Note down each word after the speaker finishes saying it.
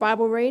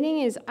Bible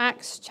reading is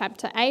Acts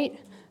chapter 8,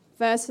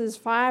 verses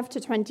 5 to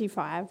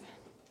 25.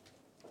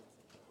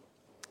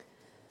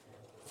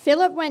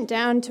 Philip went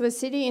down to a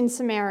city in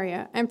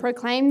Samaria and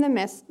proclaimed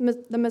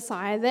the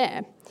Messiah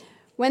there.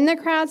 When the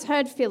crowds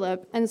heard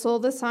Philip and saw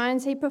the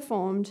signs he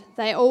performed,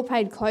 they all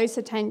paid close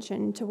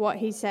attention to what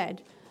he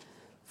said.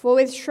 For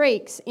with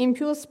shrieks,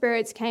 impure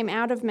spirits came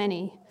out of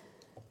many,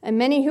 and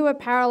many who were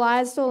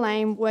paralyzed or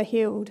lame were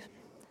healed.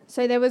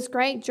 So there was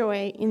great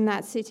joy in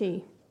that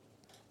city.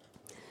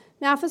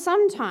 Now for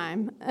some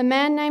time, a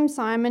man named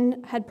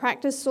Simon had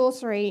practiced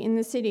sorcery in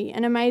the city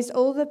and amazed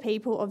all the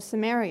people of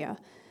Samaria.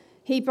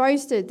 He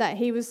boasted that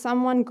he was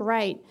someone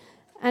great,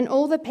 and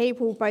all the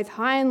people, both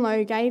high and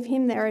low, gave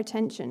him their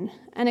attention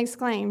and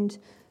exclaimed,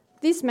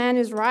 "This man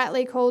is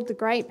rightly called the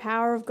great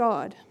power of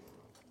God."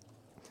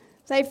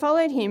 They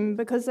followed him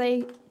because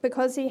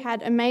he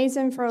had amazed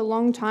them for a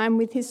long time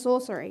with his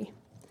sorcery.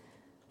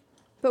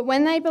 But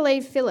when they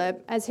believed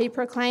Philip as he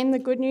proclaimed the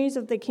good news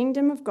of the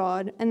kingdom of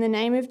God and the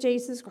name of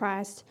Jesus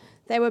Christ,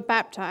 they were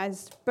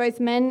baptized, both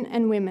men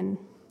and women.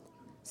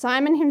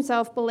 Simon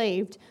himself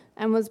believed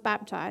and was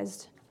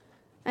baptized,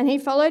 and he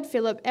followed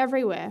Philip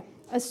everywhere,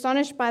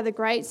 astonished by the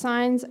great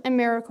signs and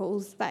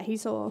miracles that he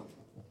saw.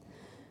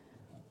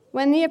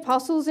 When the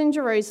apostles in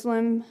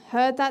Jerusalem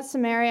heard that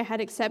Samaria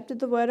had accepted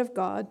the word of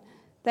God,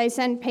 they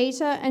sent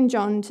Peter and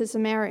John to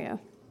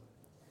Samaria.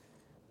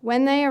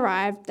 When they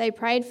arrived, they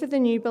prayed for the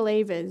new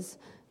believers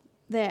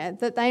there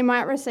that they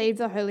might receive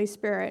the Holy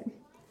Spirit,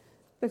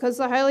 because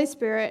the Holy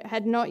Spirit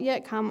had not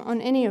yet come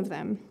on any of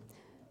them.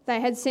 They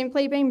had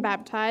simply been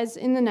baptized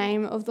in the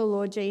name of the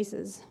Lord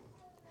Jesus.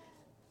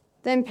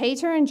 Then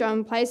Peter and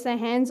John placed their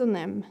hands on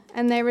them,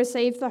 and they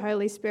received the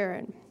Holy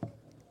Spirit.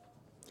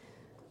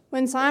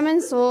 When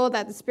Simon saw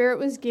that the Spirit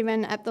was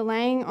given at the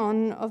laying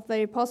on of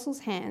the apostles'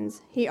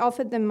 hands, he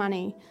offered them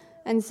money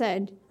and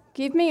said,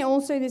 "Give me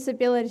also this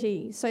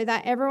ability, so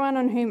that everyone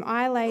on whom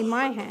I lay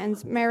my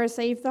hands may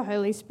receive the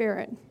Holy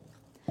Spirit."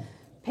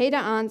 Peter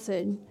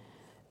answered,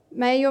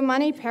 "May your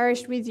money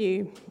perish with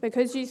you,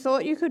 because you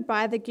thought you could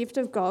buy the gift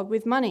of God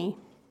with money.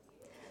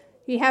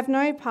 You have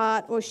no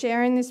part or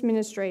share in this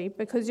ministry,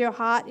 because your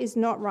heart is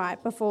not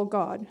right before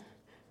God.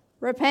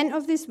 Repent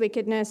of this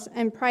wickedness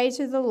and pray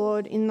to the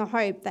Lord in the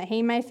hope that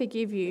he may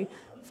forgive you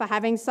for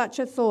having such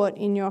a thought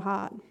in your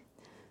heart.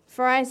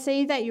 For I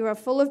see that you are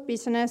full of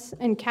bitterness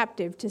and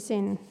captive to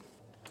sin."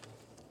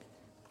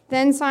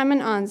 Then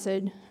Simon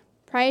answered,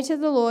 "Pray to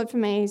the Lord for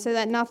me, so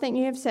that nothing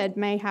you have said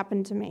may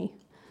happen to me."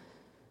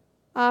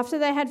 After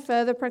they had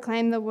further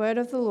proclaimed the word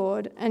of the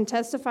Lord and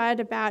testified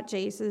about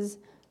Jesus,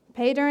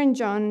 Peter and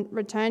John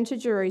returned to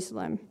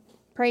Jerusalem,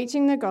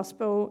 preaching the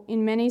gospel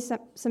in many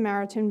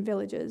Samaritan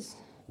villages.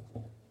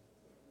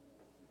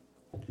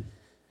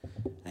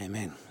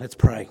 Amen. Let's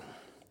pray.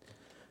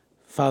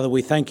 Father,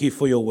 we thank you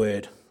for your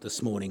word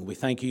this morning. We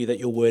thank you that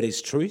your word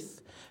is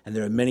truth, and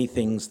there are many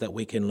things that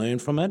we can learn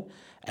from it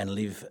and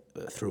live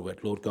through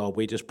it. Lord God,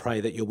 we just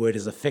pray that your word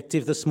is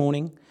effective this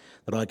morning,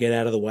 that I get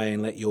out of the way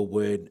and let your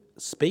word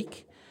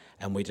speak.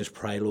 And we just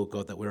pray, Lord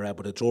God, that we're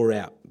able to draw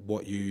out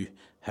what you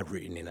have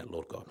written in it,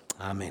 Lord God.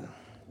 Amen.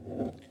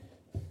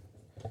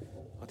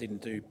 I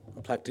didn't do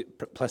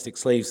plastic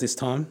sleeves this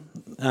time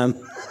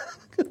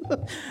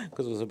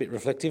because it was a bit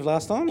reflective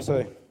last time.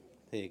 So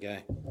there you go.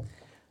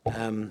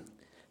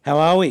 How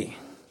are we?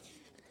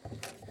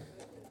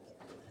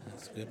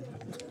 That's good.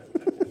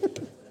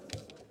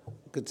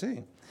 Good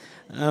too.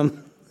 Now,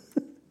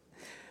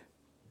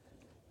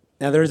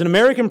 there is an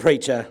American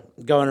preacher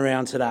going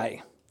around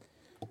today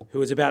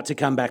who is about to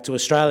come back to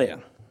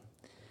Australia.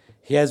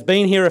 He has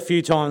been here a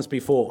few times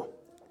before.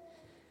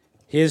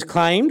 He has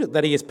claimed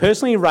that he has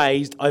personally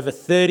raised over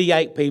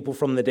 38 people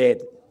from the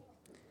dead.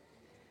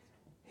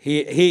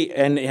 He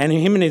and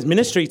him and his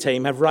ministry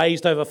team have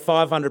raised over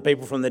 500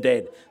 people from the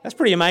dead. That's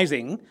pretty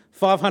amazing,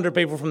 500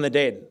 people from the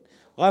dead.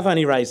 I've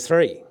only raised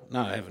 3.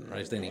 No, I haven't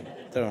raised any.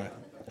 All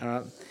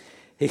right.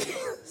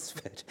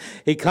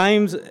 He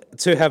claims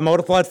to have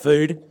multiplied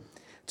food,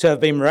 to have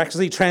been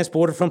miraculously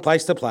transported from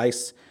place to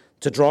place,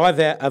 to drive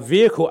out a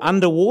vehicle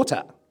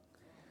underwater,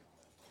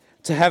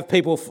 to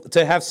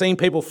have seen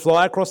people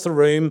fly across the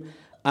room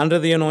under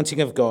the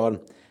anointing of God,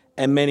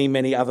 and many,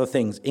 many other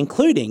things,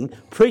 including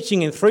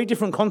preaching in 3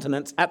 different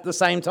continents at the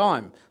same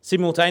time,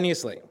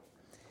 simultaneously.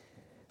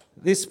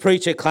 This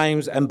preacher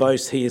claims and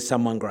boasts he is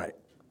someone great.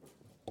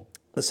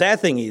 The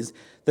sad thing is,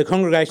 the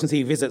congregations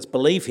he visits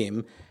believe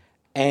him,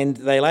 and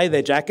they lay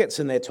their jackets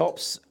and their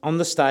tops on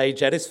the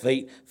stage at his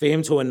feet for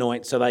him to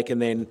anoint so they can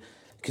then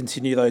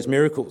continue those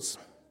miracles.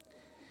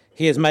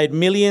 He has made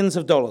millions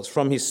of dollars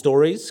from his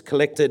stories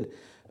collected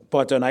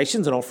by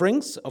donations and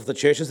offerings of the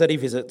churches that he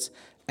visits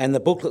and the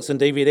booklets and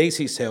DVDs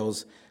he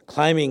sells,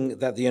 claiming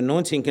that the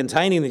anointing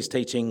contained in these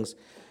teachings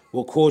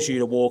will cause you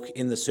to walk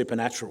in the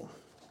supernatural.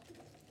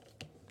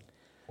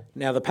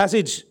 Now, the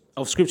passage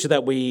of Scripture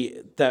that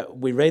we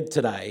read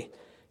today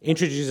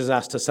introduces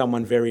us to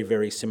someone very,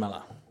 very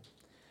similar.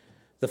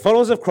 The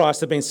followers of Christ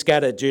have been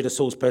scattered due to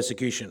Saul's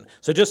persecution.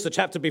 So just the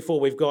chapter before,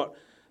 we've got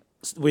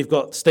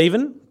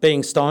Stephen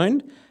being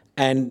stoned,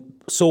 and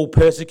Saul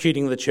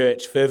persecuting the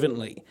church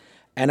fervently.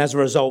 And as a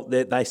result,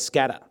 they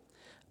scatter.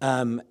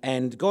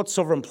 And God's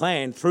sovereign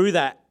plan through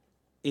that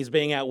is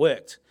being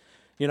outworked.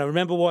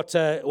 Remember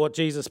what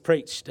Jesus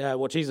preached,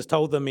 what Jesus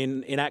told them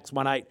in Acts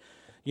 1:8.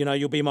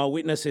 You'll be my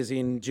witnesses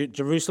in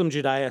Jerusalem,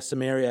 Judea,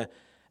 Samaria,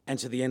 and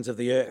to the ends of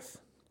the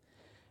earth.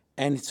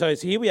 And so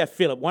here we have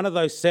Philip, one of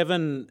those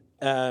 7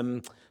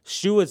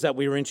 stewards that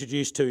we were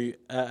introduced to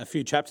a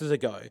few chapters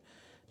ago,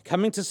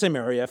 coming to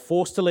Samaria,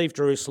 forced to leave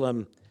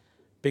Jerusalem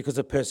because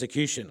of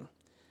persecution,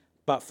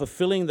 but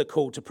fulfilling the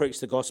call to preach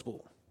the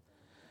gospel.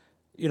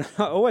 I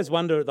always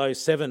wonder at those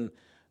 7,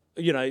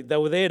 they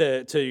were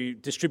there to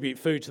distribute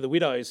food to the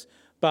widows,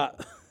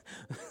 but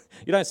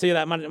you don't see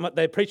that much.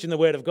 They're preaching the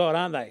word of God,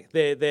 aren't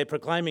they? They're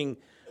proclaiming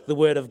the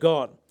word of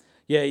God.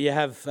 Yeah, you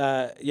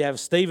have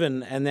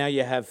Stephen, and now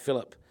you have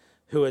Philip,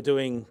 who are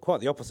doing quite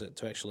the opposite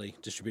to actually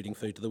distributing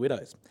food to the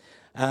widows,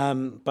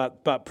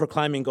 but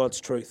proclaiming God's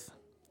truth.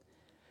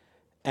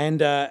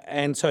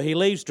 And so he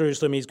leaves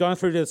Jerusalem. He's going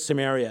through to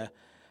Samaria.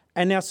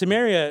 And now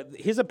Samaria,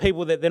 here's a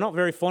people that they're not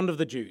very fond of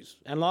the Jews.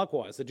 And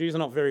likewise, the Jews are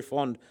not very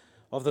fond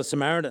of the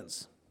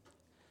Samaritans.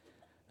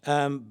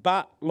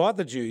 But like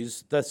the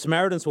Jews, the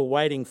Samaritans were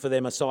waiting for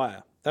their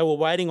Messiah. They were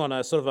waiting on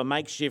a sort of a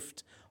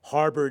makeshift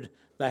hybrid.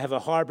 They have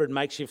a hybrid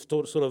makeshift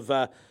sort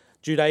of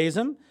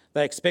Judaism.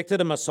 They expected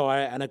a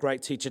Messiah and a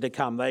great teacher to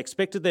come. They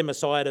expected their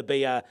Messiah to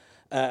be a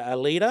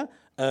leader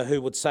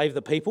who would save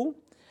the people.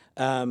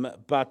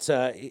 But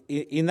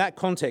in that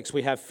context,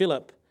 we have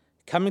Philip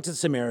coming to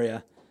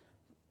Samaria,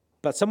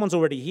 but someone's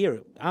already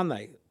here, aren't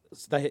they?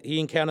 He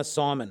encounters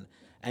Simon,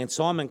 and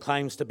Simon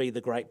claims to be the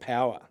great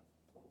power.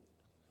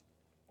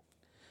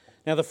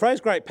 Now, the phrase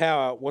great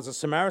power was a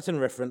Samaritan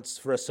reference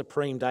for a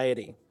supreme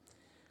deity.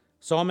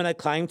 Simon had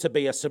claimed to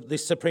be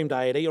this supreme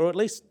deity, or at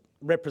least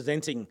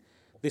representing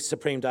this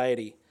supreme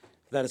deity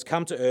that has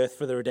come to earth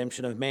for the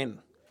redemption of men,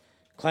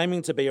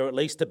 claiming to be, or at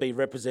least to be,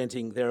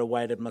 representing their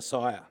awaited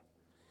Messiah.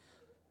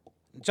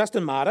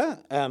 Justin Martyr,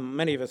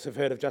 many of us have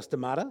heard of Justin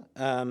Martyr.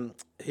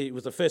 He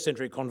was a first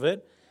century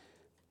convert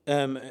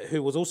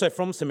who was also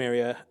from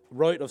Samaria,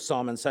 wrote of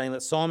Simon, saying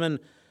that Simon,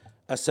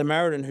 a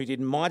Samaritan who did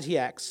mighty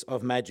acts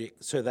of magic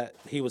so that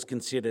he was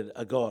considered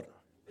a god.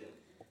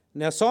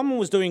 Now, Simon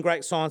was doing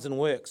great signs and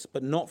works,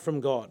 but not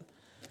from God.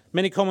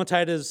 Many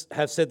commentators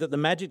have said that the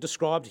magic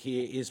described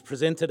here is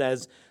presented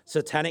as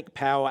satanic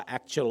power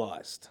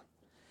actualized.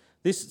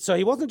 So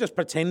he wasn't just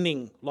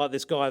pretending like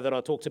this guy that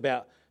I talked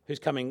about who's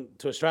coming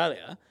to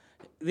Australia.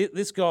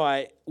 This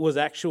guy was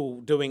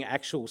doing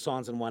actual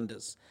signs and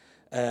wonders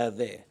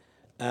there.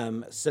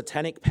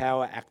 Satanic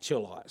power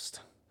actualized.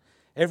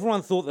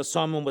 Everyone thought that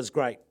Simon was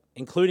great,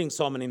 including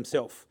Simon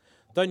himself.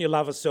 Don't you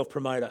love a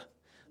self-promoter?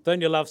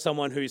 Don't you love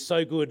someone who's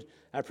so good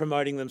at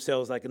promoting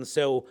themselves they can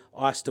sell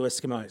ice to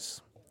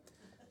Eskimos?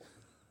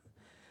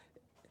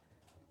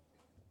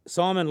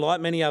 Simon,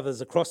 like many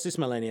others across this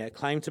millennia,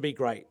 claimed to be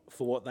great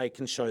for what they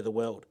can show the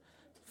world,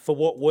 for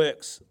what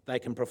works they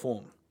can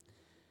perform.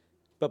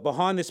 But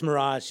behind this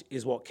mirage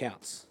is what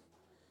counts.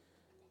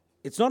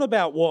 It's not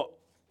about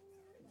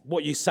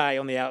what you say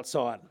on the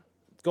outside.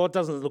 God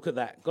doesn't look at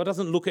that. God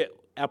doesn't look at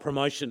our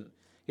promotion.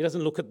 He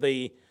doesn't look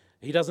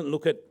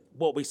at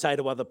what we say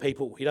to other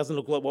people. He doesn't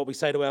look at what we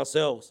say to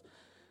ourselves.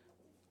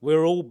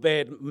 We're all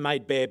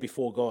made bare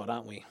before God,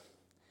 aren't we?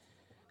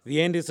 The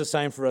end is the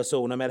same for us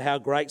all, no matter how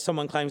great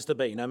someone claims to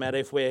be, no matter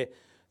if we're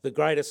the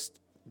greatest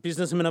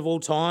businessman of all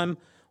time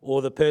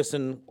or the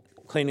person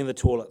cleaning the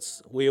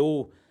toilets. We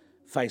all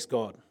face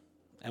God,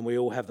 and we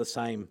all have the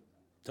same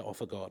to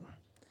offer God.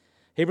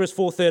 Hebrews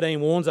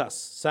 4:13 warns us,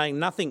 saying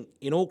nothing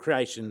in all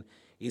creation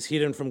is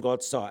hidden from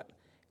God's sight.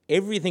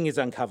 Everything is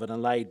uncovered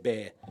and laid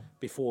bare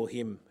before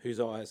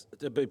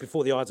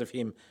the eyes of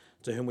him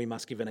to whom we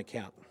must give an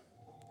account.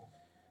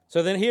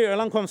 So then here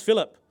along comes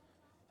Philip.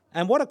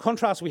 And what a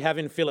contrast we have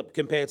in Philip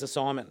compared to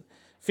Simon.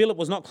 Philip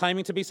was not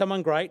claiming to be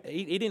someone great.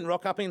 He didn't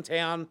rock up in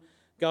town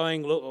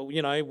going, look,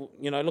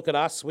 look at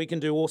us, we can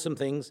do awesome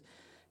things.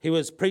 He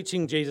was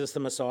preaching Jesus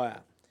the Messiah.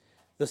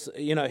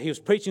 He was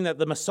preaching that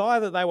the Messiah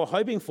that they were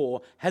hoping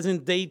for has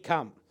indeed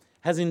come,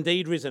 has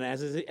indeed risen,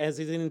 as is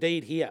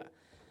indeed here.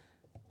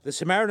 The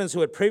Samaritans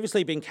who had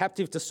previously been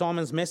captive to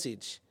Simon's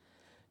message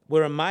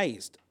were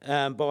amazed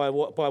by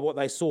what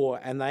they saw,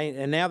 and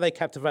now they're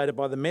captivated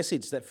by the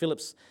message that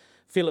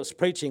Philip's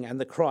preaching and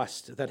the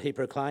Christ that he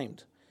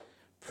proclaimed.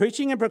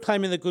 Preaching and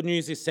proclaiming the good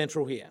news is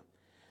central here.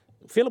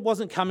 Philip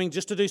wasn't coming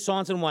just to do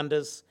signs and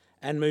wonders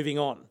and moving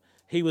on.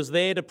 He was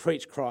there to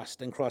preach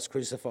Christ and Christ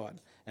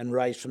crucified and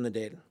raised from the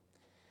dead.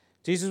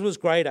 Jesus was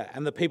greater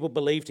and the people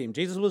believed him.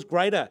 Jesus was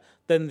greater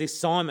than this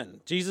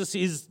Simon. Jesus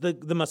is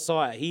the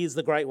Messiah. He is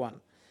the great one.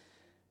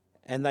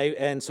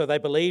 And so they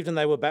believed and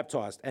they were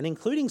baptized, and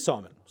including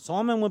Simon.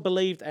 Simon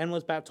believed and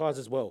was baptized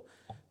as well,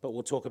 but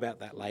we'll talk about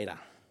that later.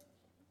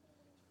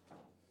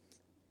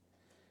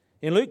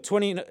 In Luke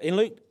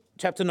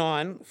chapter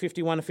 9,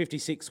 51 to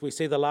 56, we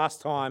see the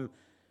last time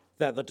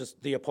that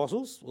the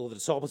apostles, or the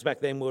disciples back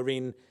then, were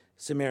in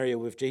Samaria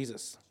with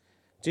Jesus.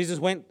 Jesus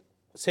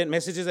sent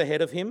messages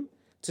ahead of him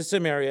to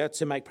Samaria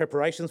to make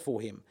preparations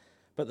for him.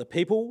 but the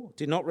people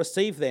did not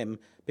receive them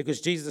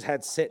because Jesus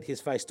had set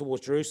his face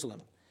towards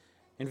Jerusalem.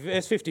 In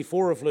verse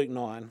 54 of Luke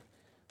 9,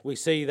 we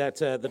see that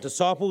the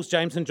disciples,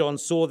 James and John,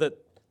 saw that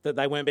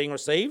they weren't being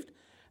received.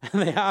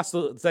 And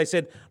they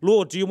said,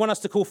 Lord, do you want us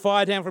to call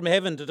fire down from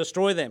heaven to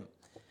destroy them?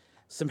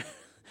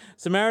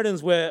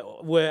 Samaritans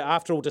were,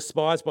 after all,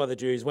 despised by the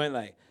Jews, weren't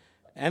they?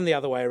 And the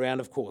other way around,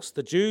 of course.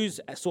 The Jews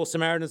saw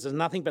Samaritans as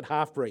nothing but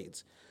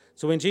half-breeds.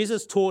 So when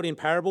Jesus taught in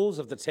parables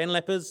of the 10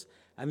 lepers,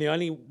 and the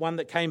only one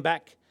that came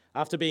back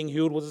after being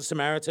healed was a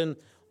Samaritan,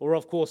 or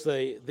of course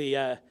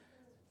the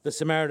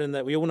Samaritan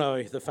that we all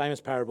know, the famous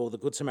parable, the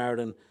Good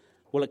Samaritan,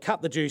 well, it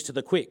cut the Jews to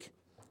the quick.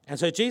 And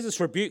so Jesus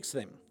rebukes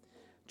them.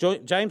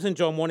 James and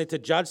John wanted to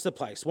judge the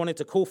place, wanted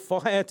to call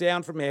fire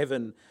down from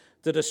heaven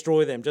to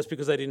destroy them just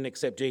because they didn't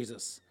accept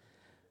Jesus.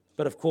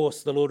 But of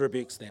course, the Lord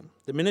rebukes them.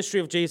 The ministry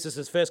of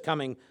Jesus' first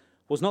coming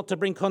was not to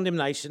bring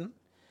condemnation,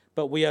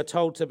 but we are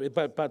told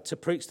to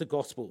preach the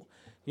gospel.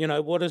 You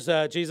know, what does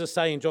Jesus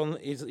say in John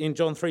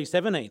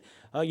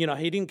 3:17?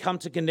 He didn't come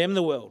to condemn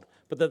the world,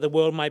 but that the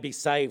world may be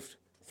saved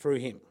through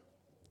him.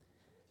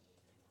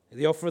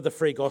 The offer of the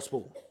free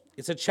gospel.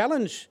 It's a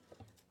challenge,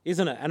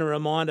 isn't it? And a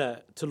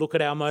reminder to look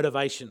at our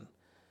motivation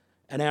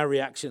and our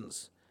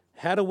reactions.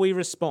 How do we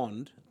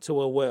respond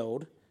to a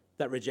world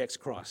that rejects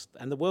Christ?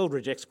 And the world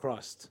rejects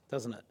Christ,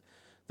 doesn't it?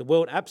 The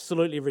world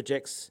absolutely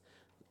rejects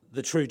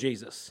the true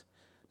Jesus.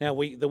 Now,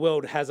 the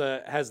world has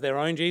their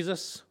own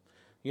Jesus,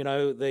 you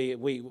know.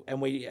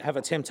 We have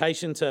a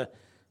temptation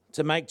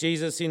to make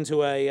Jesus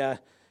into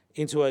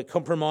a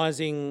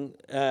compromising,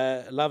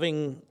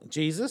 loving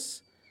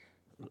Jesus.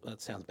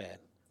 That sounds bad.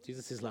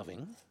 Jesus is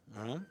loving,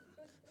 all right.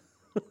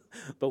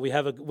 But we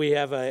have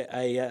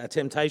a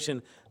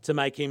temptation to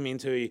make him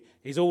into,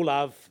 he's all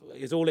love,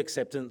 he's all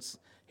acceptance.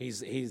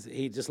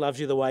 He just loves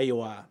you the way you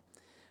are.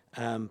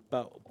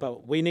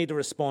 But we need to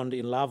respond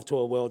in love to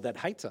a world that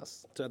hates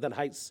us, that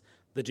hates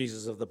the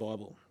Jesus of the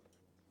Bible.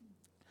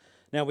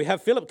 Now we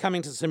have Philip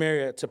coming to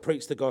Samaria to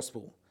preach the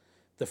gospel,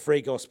 the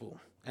free gospel.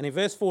 And in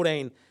verse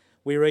 14,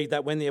 we read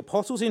that when the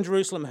apostles in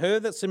Jerusalem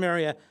heard that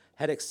Samaria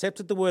had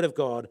accepted the word of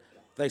God,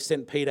 they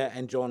sent Peter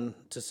and John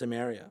to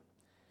Samaria.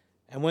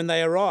 And when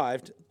they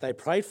arrived, they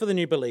prayed for the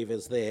new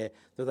believers there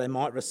that they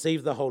might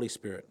receive the Holy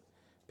Spirit,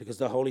 because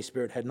the Holy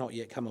Spirit had not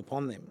yet come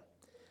upon them.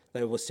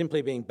 They were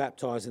simply being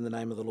baptized in the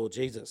name of the Lord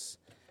Jesus.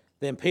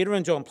 Then Peter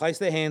and John placed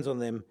their hands on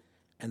them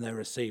and they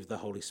received the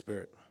Holy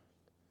Spirit.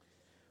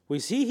 We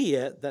see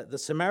here that the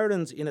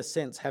Samaritans, in a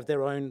sense, have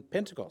their own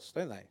Pentecost,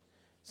 don't they?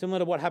 Similar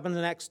to what happened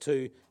in Acts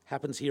 2,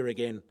 happens here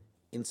again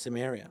in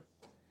Samaria.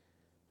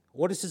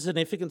 What is the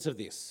significance of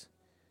this?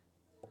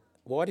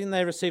 Why didn't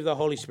they receive the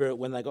Holy Spirit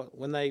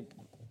when they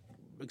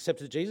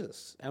accepted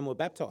Jesus and were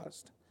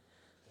baptized?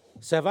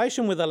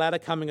 Salvation with the latter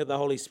coming of the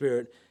Holy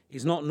Spirit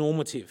is not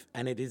normative,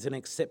 and it is an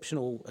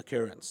exceptional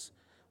occurrence.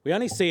 We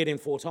only see it in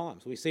 4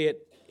 times. We see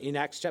it in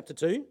Acts chapter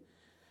 2,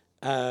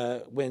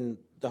 when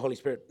the Holy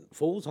Spirit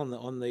falls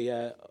on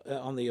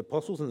the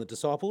apostles and the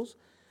disciples.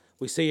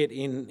 We see it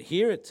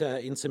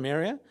in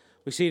Samaria.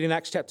 We see it in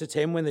Acts chapter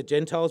 10 when the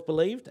Gentiles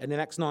believed, and in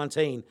Acts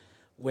 19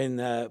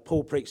 when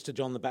Paul preached to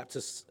John the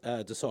Baptist's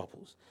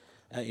disciples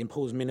in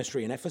Paul's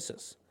ministry in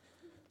Ephesus.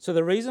 So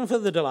the reason for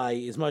the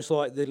delay is most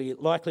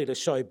likely to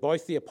show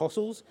both the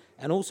apostles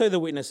and also the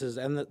witnesses,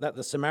 and that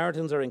the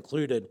Samaritans are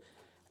included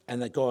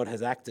and that God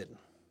has acted.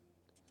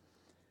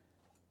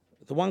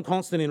 The one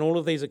constant in all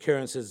of these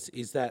occurrences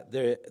is that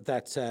there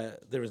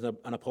is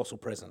an apostle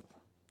present.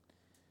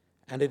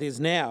 And it is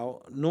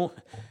now, not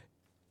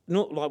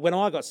like when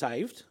I got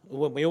saved,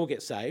 when we all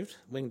get saved,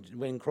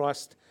 when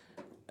Christ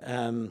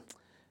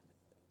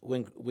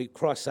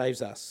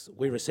saves us,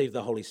 we receive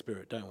the Holy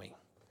Spirit, don't we?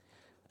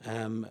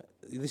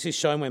 This is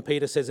shown when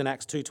Peter says in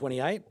Acts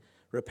 2:28,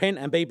 repent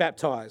and be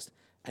baptised,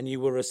 and you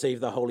will receive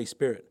the Holy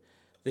Spirit.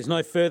 There's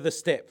no further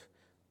step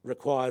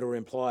required or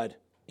implied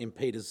in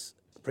Peter's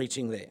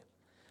preaching there.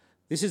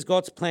 This is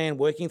God's plan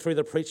working through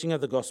the preaching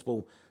of the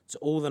gospel to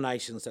all the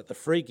nations, that the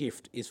free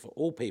gift is for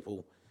all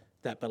people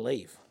that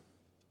believe.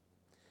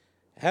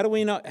 How do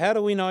we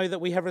know that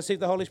we have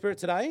received the Holy Spirit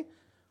today?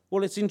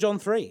 Well, it's in John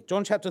 3.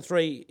 John chapter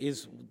 3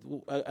 is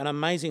an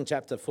amazing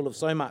chapter full of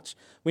so much.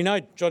 We know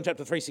John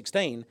chapter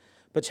 3:16,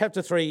 but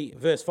chapter 3,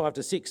 verse 5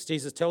 to 6,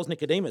 Jesus tells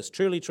Nicodemus,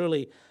 truly,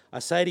 truly, I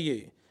say to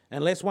you,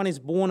 unless one is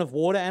born of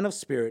water and of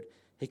spirit,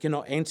 he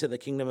cannot enter the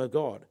kingdom of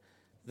God.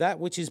 That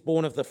which is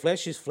born of the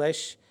flesh is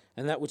flesh,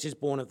 and that which is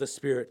born of the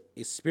Spirit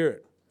is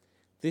spirit.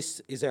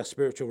 This is our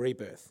spiritual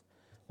rebirth.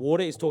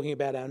 Water is talking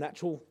about our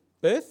natural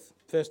birth,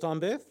 first-time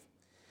birth,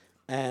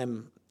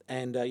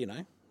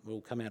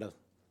 we'll come out of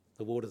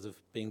the waters of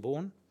being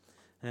born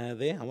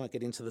there. I won't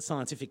get into the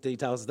scientific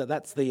details.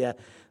 That's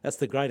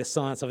the greatest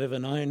science I've ever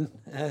known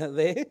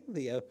there.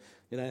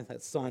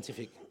 That's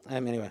scientific.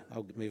 Anyway,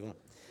 I'll move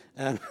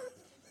on.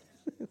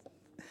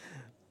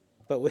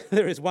 But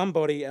there is one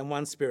body and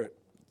one spirit,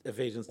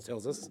 Ephesians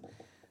tells us,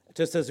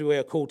 just as we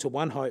are called to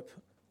one hope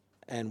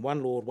and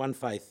one Lord, one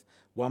faith,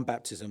 one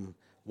baptism,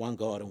 one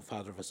God and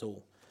Father of us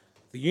all.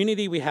 The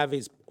unity we have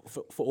is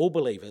for all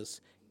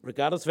believers,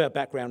 regardless of our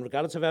background,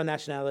 regardless of our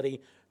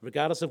nationality,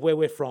 regardless of where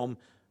we're from,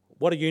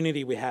 what a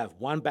unity we have.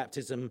 One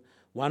baptism,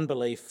 one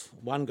belief,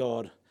 one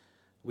God.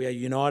 We are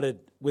united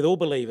with all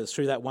believers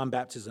through that one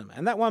baptism.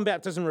 And that one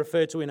baptism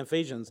referred to in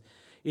Ephesians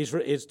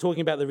is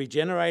talking about the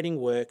regenerating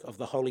work of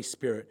the Holy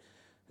Spirit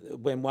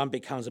when one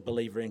becomes a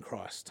believer in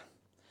Christ.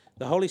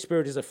 The Holy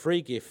Spirit is a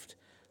free gift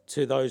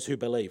to those who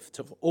believe,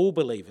 to all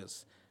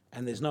believers,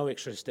 and there's no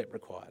extra step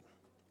required.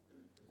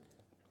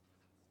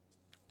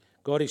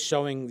 God is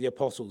showing the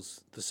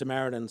apostles, the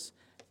Samaritans,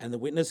 and the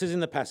witnesses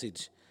in the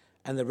passage,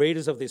 and the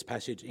readers of this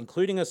passage,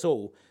 including us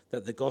all,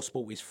 that the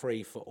gospel is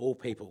free for all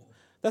people.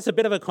 That's a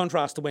bit of a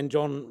contrast to when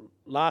John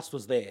last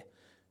was there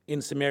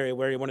in Samaria,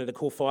 where he wanted to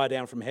call fire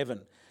down from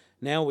heaven.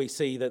 Now we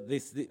see that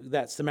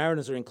that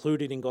Samaritans are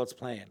included in God's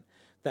plan,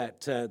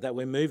 that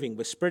we're moving,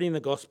 we're spreading the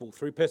gospel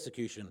through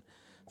persecution,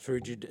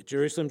 through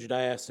Jerusalem,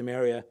 Judea,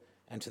 Samaria,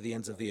 and to the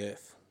ends of the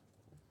earth.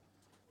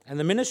 And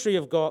the ministry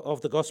of God,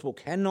 of the gospel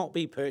cannot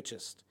be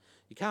purchased.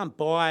 You can't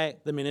buy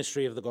the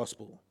ministry of the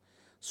gospel.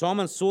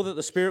 Simon saw that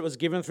the Spirit was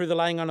given through the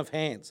laying on of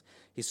hands.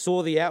 He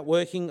saw the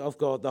outworking of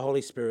God, the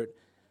Holy Spirit,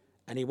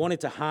 and he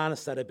wanted to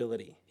harness that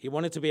ability. He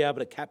wanted to be able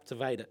to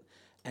captivate it,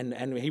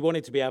 and he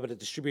wanted to be able to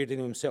distribute it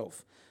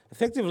himself.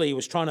 Effectively, he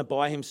was trying to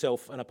buy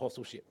himself an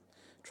apostleship,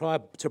 try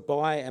to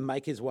buy and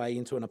make his way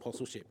into an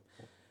apostleship.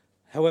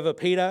 However,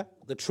 Peter,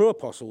 the true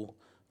apostle,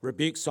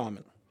 rebuked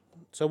Simon.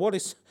 So what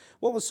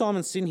was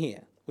Simon's sin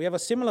here? We have a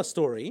similar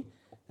story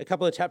a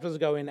couple of chapters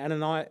ago in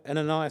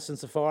Ananias and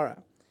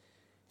Sapphira.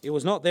 It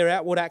was not their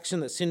outward action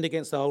that sinned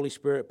against the Holy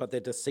Spirit, but their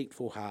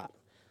deceitful heart.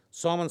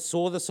 Simon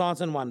saw the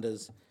signs and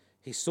wonders.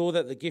 He saw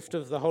that the gift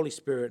of the Holy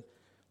Spirit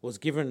was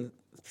given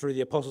through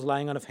the apostles'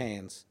 laying on of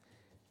hands,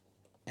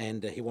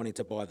 and he wanted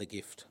to buy the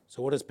gift.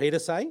 So what does Peter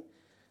say?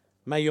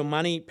 May your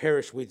money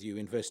perish with you,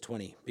 in verse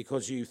 20,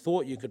 because you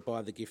thought you could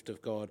buy the gift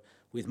of God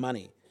with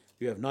money.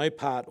 You have no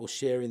part or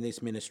share in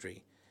this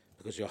ministry,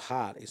 because your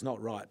heart is not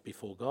right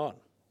before God.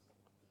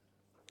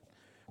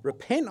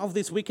 Repent of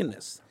this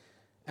wickedness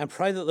and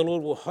pray that the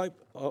Lord will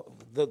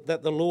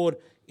that the Lord,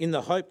 in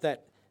the hope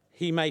that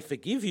he may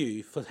forgive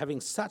you for having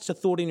such a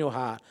thought in your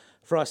heart,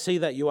 for I see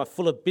that you are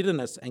full of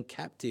bitterness and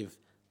captive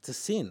to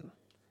sin.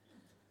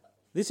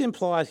 This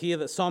implies here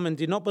that Simon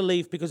did not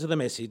believe because of the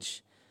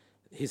message.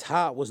 His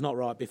heart was not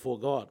right before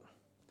God.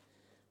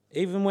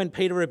 Even when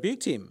Peter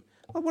rebuked him,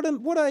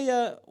 what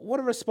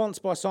a response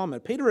by Simon.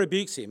 Peter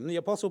rebukes him, the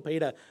Apostle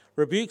Peter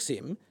rebukes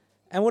him,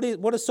 and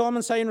what does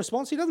Simon say in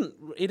response? He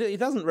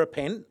doesn't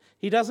repent.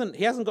 He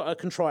hasn't got a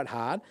contrite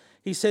heart.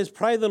 He says,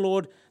 pray the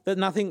Lord that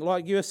nothing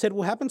like you have said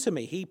will happen to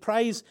me. He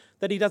prays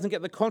that he doesn't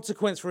get the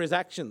consequence for his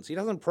actions. He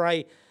doesn't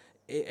pray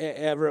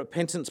a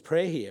repentance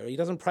prayer here. He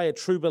doesn't pray a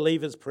true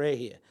believer's prayer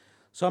here.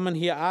 Simon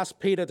here asked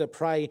Peter to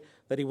pray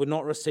that he would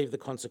not receive the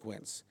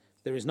consequence.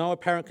 There is no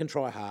apparent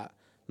contrite heart,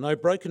 no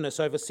brokenness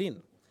over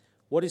sin.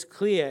 What is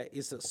clear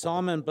is that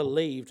Simon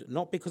believed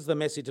not because of the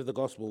message of the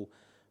gospel,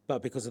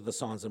 but because of the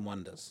signs and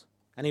wonders.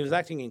 And he was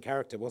acting in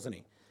character, wasn't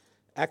he?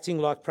 Acting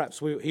like perhaps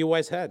he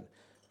always had.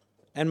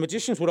 And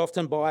magicians would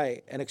often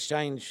buy and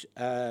exchange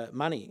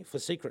money for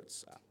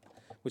secrets,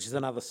 which is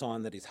another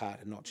sign that his heart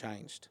had not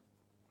changed.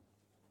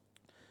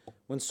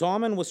 If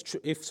Simon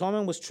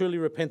was truly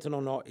repentant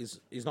or not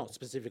is not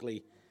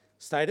specifically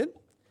stated.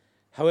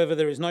 However,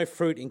 there is no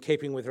fruit in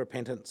keeping with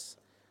repentance.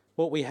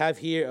 What we have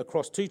here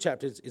across 2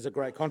 chapters is a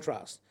great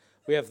contrast.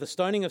 We have the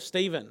stoning of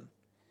Stephen,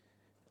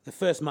 the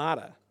first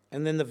martyr,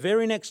 and then the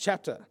very next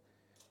chapter,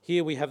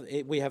 here we have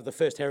the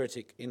first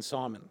heretic in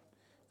Simon,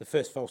 the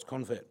first false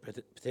convert,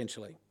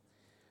 potentially.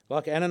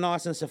 Like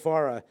Ananias and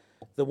Sapphira,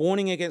 the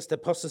warning against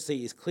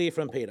apostasy is clear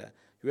from Peter.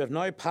 You have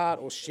no part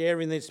or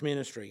share in this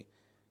ministry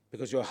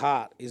because your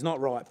heart is not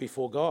right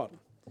before God.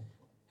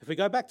 If we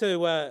go back to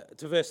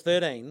verse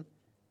 13,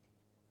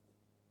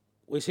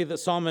 we see that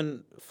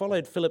Simon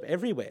followed Philip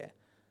everywhere.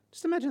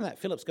 Just imagine that.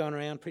 Philip's going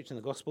around preaching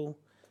the gospel,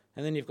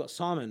 and then you've got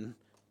Simon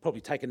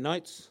probably taking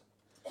notes,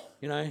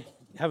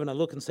 having a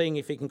look and seeing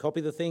if he can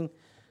copy the thing.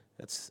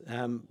 That's,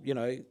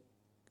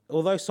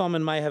 although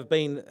Simon may have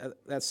been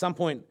at some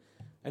point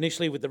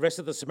initially with the rest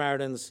of the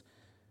Samaritans,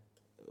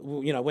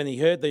 when he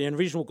heard the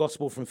original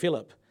gospel from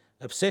Philip,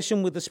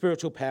 obsession with the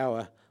spiritual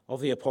power of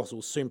the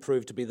apostles soon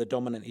proved to be the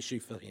dominant issue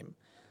for him.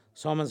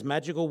 Simon's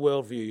magical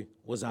worldview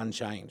was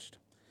unchanged.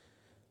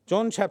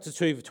 John chapter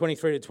 2,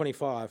 23 to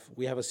 25,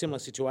 we have a similar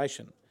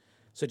situation.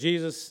 So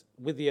Jesus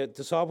with the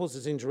disciples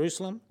is in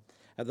Jerusalem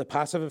at the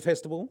Passover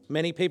festival.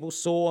 Many people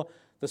saw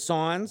the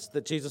signs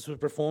that Jesus was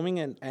performing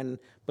and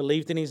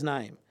believed in his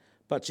name.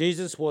 But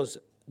Jesus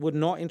would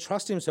not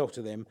entrust himself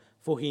to them,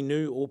 for he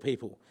knew all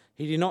people.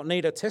 He did not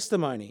need a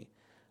testimony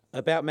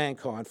about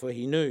mankind, for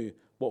he knew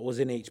what was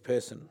in each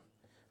person.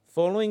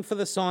 Following for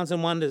the signs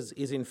and wonders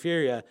is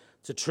inferior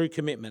to true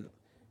commitment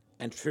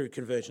and true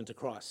conversion to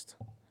Christ.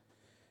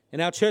 In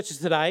our churches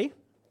today,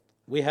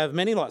 we have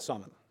many like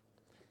Simon.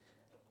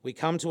 We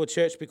come to a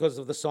church because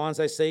of the signs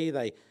they see,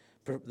 the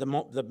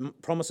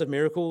promise of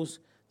miracles,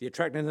 the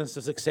attractiveness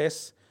of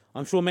success.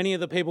 I'm sure many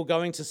of the people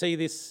going to see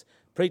this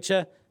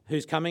preacher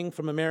who's coming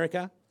from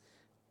America,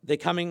 they're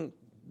coming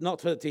not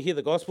to hear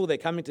the gospel, they're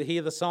coming to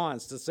hear the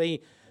signs, to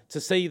see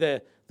to see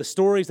the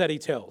stories that he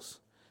tells,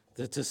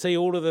 to see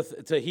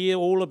to hear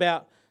all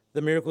about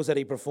the miracles that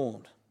he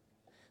performed.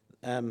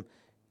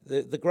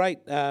 The great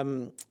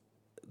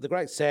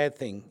sad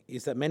thing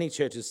is that many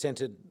churches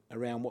centred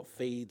around what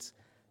feeds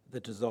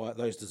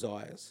those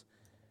desires.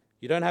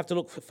 You don't have to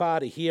look far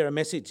to hear a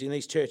message in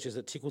these churches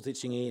that tickles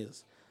itching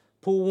ears.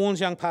 Paul warns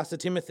young Pastor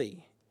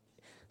Timothy,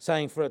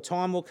 saying, "For a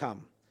time will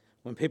come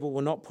when people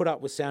will not put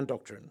up with sound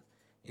doctrine.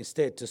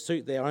 Instead, to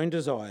suit their own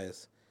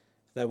desires,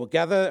 they will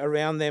gather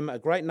around them a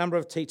great number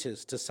of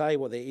teachers to say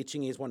what their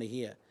itching ears want to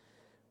hear.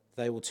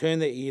 They will turn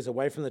their ears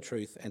away from the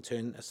truth and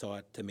turn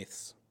aside to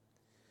myths."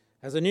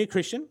 As a new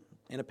Christian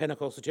in a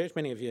Pentecostal church,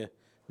 many of you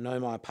know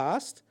my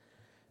past.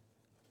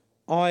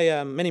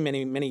 I,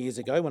 many years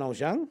ago when I was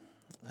young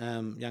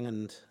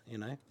and,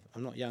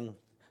 I'm not young.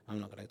 I'm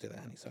not going to do that,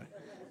 honey, sorry.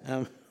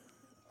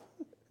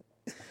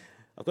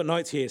 I've got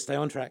notes here, stay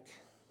on track.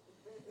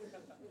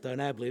 Don't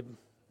ad-lib,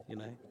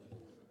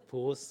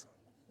 pause.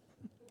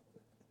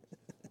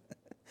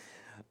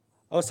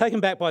 I was taken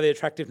back by the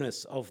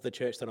attractiveness of the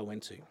church that I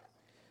went to,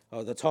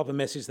 the type of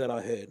message that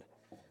I heard.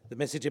 The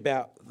message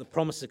about the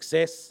promised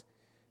success,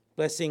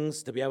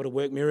 blessings, to be able to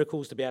work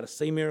miracles, to be able to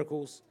see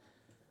miracles.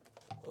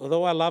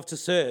 Although I love to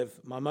serve,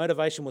 my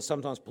motivation was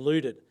sometimes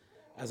polluted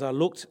as I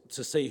looked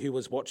to see who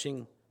was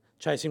watching,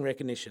 chasing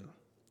recognition.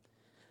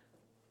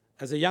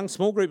 As a young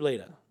small group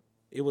leader,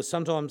 it was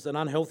sometimes an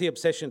unhealthy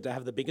obsession to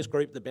have the biggest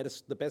group,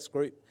 the best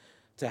group,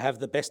 to have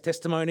the best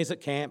testimonies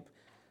at camp,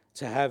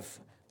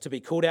 to be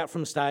called out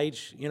from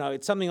stage.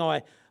 It's something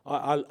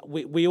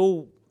we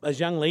all, as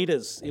young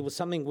leaders, it was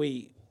something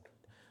we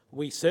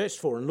searched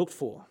for and looked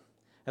for.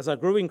 As I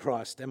grew in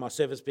Christ and my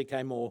service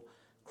became more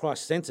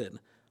Christ-centred,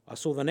 I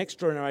saw the next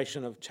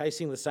generation of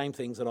chasing the same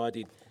things that I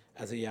did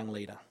as a young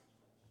leader.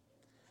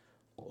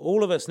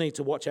 All of us need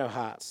to watch our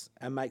hearts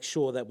and make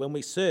sure that when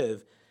we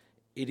serve,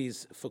 it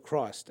is for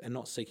Christ and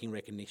not seeking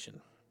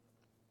recognition.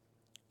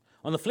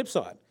 On the flip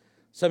side,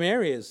 some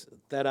areas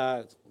that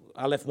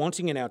are left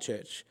wanting in our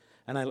church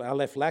and are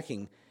left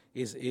lacking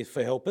is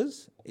for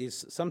helpers,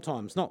 is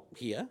sometimes, not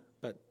here,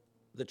 but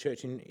the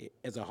church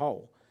as a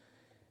whole,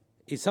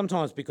 is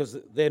sometimes because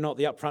they're not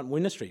the upfront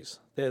ministries.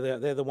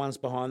 They're the ones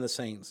behind the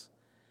scenes.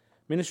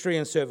 Ministry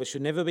and service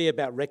should never be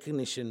about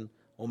recognition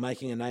or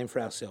making a name for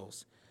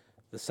ourselves.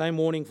 The same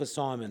warning for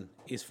Simon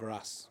is for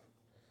us.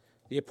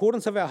 The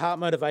importance of our heart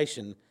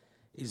motivation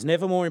is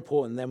never more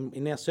important than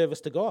in our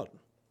service to God.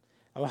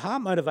 Our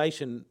heart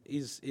motivation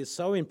is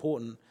so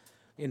important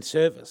in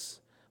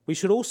service. We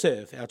should all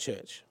serve our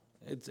church.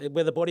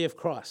 We're the body of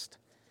Christ.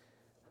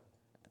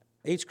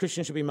 Each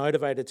Christian should be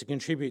motivated to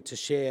contribute, to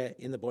share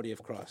in the body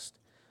of Christ.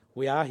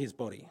 We are his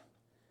body.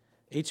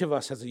 Each of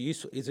us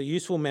is a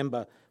useful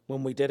member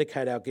when we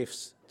dedicate our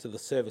gifts to the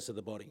service of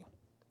the body.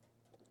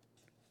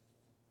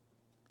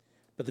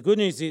 But the good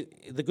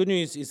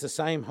news is the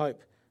same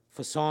hope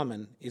for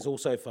Simon is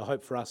also for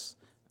hope for us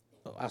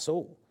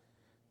all.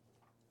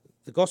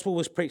 The gospel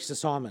was preached to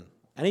Simon.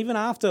 And even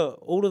after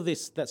all of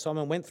this that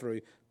Simon went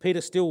through,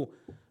 Peter still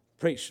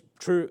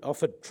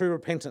offered true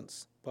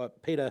repentance.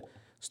 But Peter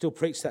still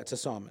preached that to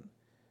Simon.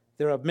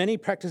 There are many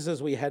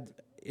practices we had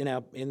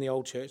in the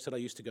old church that I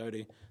used to go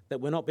to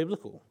that were not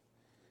biblical.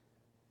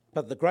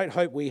 But the great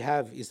hope we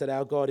have is that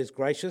our God is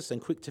gracious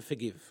and quick to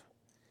forgive,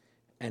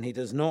 and he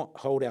does not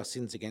hold our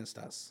sins against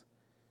us.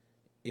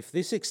 If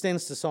this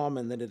extends to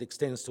Simon, then it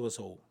extends to us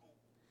all.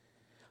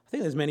 I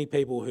think there's many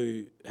people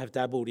who have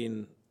dabbled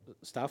in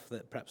stuff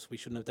that perhaps we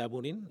shouldn't have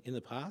dabbled in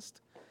the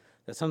past,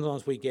 that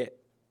sometimes we get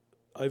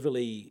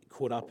overly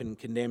caught up and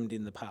condemned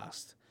in the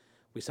past.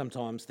 We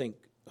sometimes think,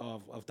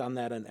 oh, I've done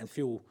that and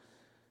feel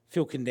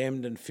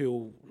condemned and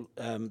feel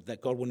that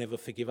God will never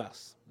forgive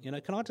us.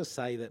 Can I just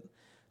say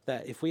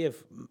that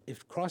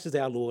if Christ is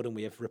our Lord and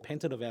we have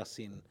repented of our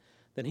sin,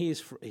 then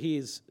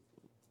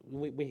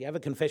we have a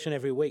confession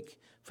every week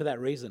for that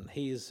reason.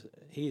 He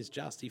is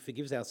just. He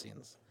forgives our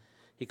sins.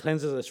 He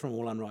cleanses us from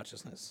all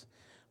unrighteousness.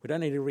 We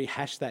don't need to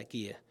rehash that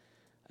gear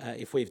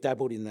if we've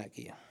dabbled in that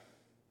gear.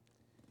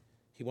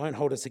 He won't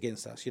hold us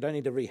against us. You don't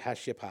need to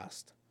rehash your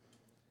past.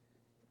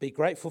 Be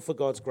grateful for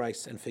God's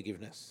grace and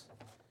forgiveness.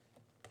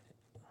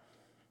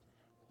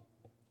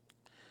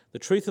 The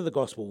truth of the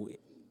gospel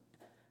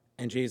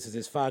and Jesus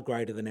is far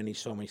greater than any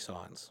show me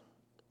signs.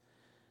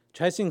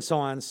 Chasing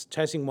signs,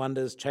 chasing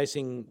wonders,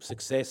 chasing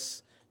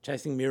success,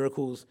 chasing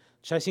miracles,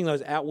 chasing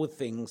those outward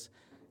things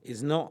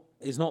is not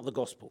the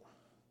gospel.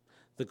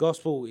 The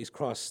gospel is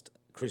Christ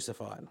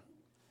crucified.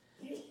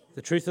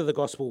 The truth of the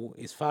gospel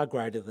is far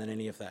greater than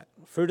any of that.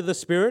 Fruit of the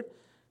Spirit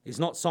is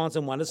not signs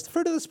and wonders. The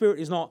fruit of the Spirit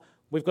is not,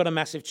 we've got a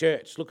massive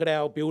church. Look at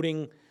our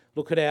building.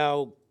 Look at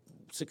our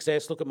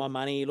success. Look at my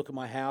money. Look at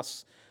my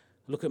house.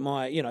 Look at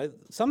my,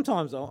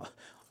 sometimes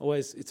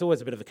it's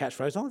always a bit of a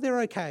catchphrase. Oh,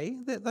 they're okay.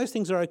 Those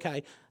things are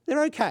okay.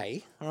 They're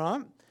okay, all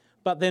right?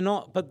 But they're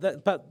not. But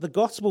the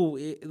gospel,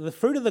 the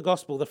fruit of the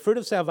gospel, the fruit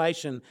of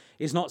salvation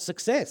is not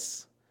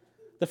success.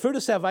 The fruit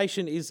of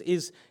salvation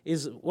is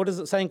what does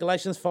it say in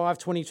Galatians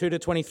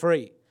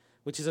 5:22-23,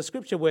 which is a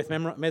scripture worth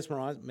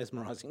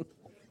mesmerising.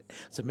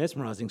 It's a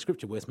mesmerising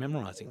scripture worth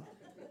memorising.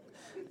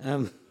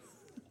 A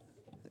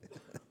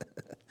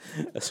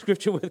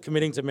scripture worth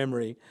committing to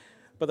memory.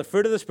 But the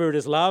fruit of the Spirit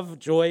is love,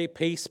 joy,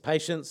 peace,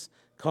 patience,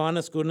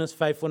 kindness, goodness,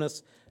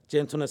 faithfulness,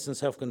 gentleness, and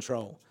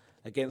self-control.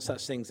 Against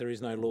such things there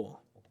is no law.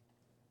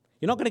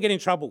 You're not going to get in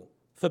trouble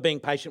for being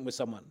patient with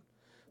someone,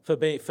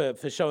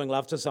 for showing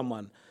love to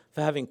someone,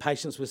 for having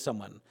patience with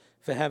someone,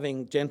 for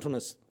having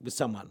gentleness with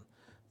someone.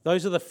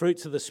 Those are the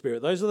fruits of the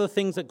Spirit. Those are the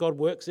things that God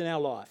works in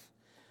our life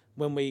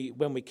when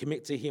we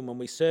commit to Him, when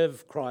we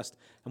serve Christ,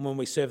 and when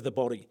we serve the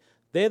body.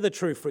 They're the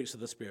true fruits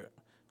of the Spirit,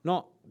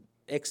 not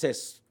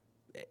excess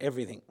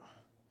everything.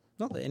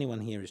 Not that anyone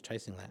here is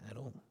chasing that at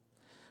all,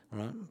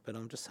 right? But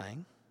I'm just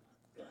saying,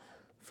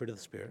 fruit of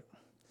the Spirit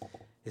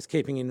is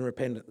keeping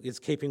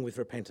with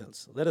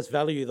repentance. Let us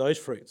value those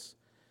fruits.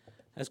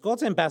 As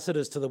God's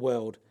ambassadors to the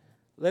world,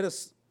 let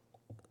us,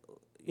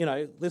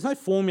 there's no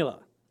formula.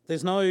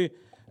 There's no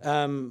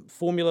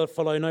formula to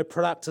follow, no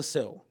product to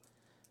sell.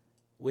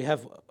 We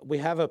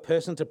have a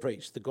person to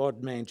preach, the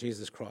God-man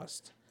Jesus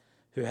Christ,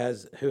 who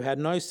had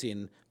no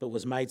sin but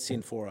was made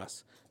sin for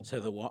us, so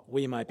that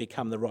we may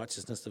become the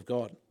righteousness of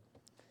God.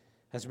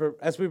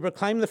 As we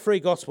proclaim the free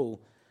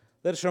gospel,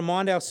 let us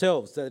remind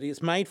ourselves that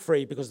it's made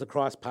free because the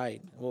price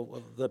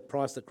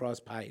that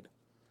Christ paid.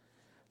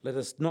 Let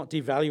us not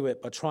devalue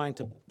it by trying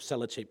to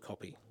sell a cheap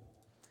copy.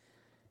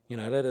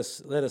 Let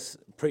us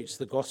preach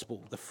the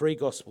gospel, the free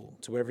gospel,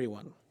 to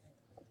everyone.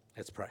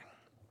 Let's pray.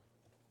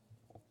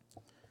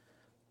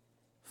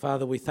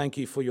 Father, we thank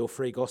you for your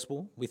free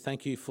gospel. We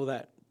thank you for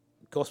that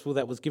gospel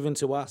that was given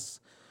to us.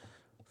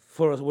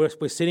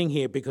 We're sitting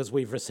here because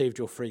we've received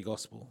your free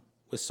gospel.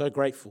 We're so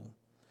grateful.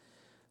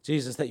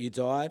 Jesus, that you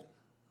died.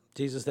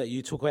 Jesus, that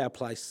you took our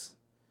place.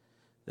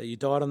 That you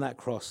died on that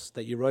cross.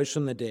 That you rose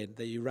from the dead.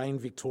 That you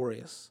reigned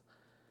victorious.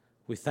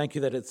 We thank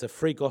you that it's a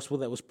free gospel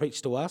that was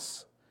preached to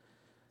us.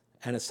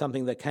 And it's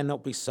something that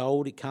cannot be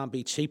sold. It can't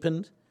be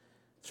cheapened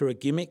through a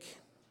gimmick.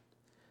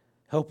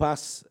 Help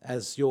us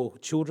as your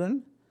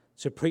children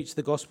to preach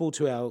the gospel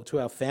to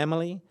our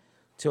family,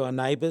 to our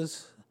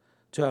neighbours,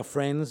 to our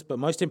friends, but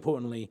most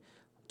importantly,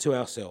 to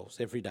ourselves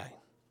every day.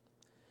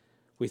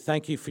 We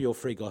thank you for your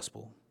free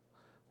gospel.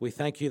 We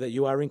thank you that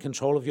you are in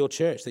control of your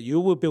church, that you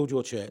will build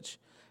your church,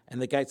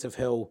 and the gates of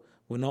hell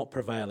will not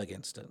prevail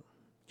against it.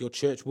 Your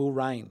church will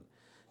reign.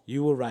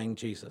 You will reign,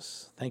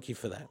 Jesus. Thank you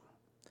for that.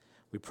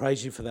 We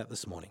praise you for that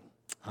this morning.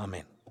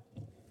 Amen.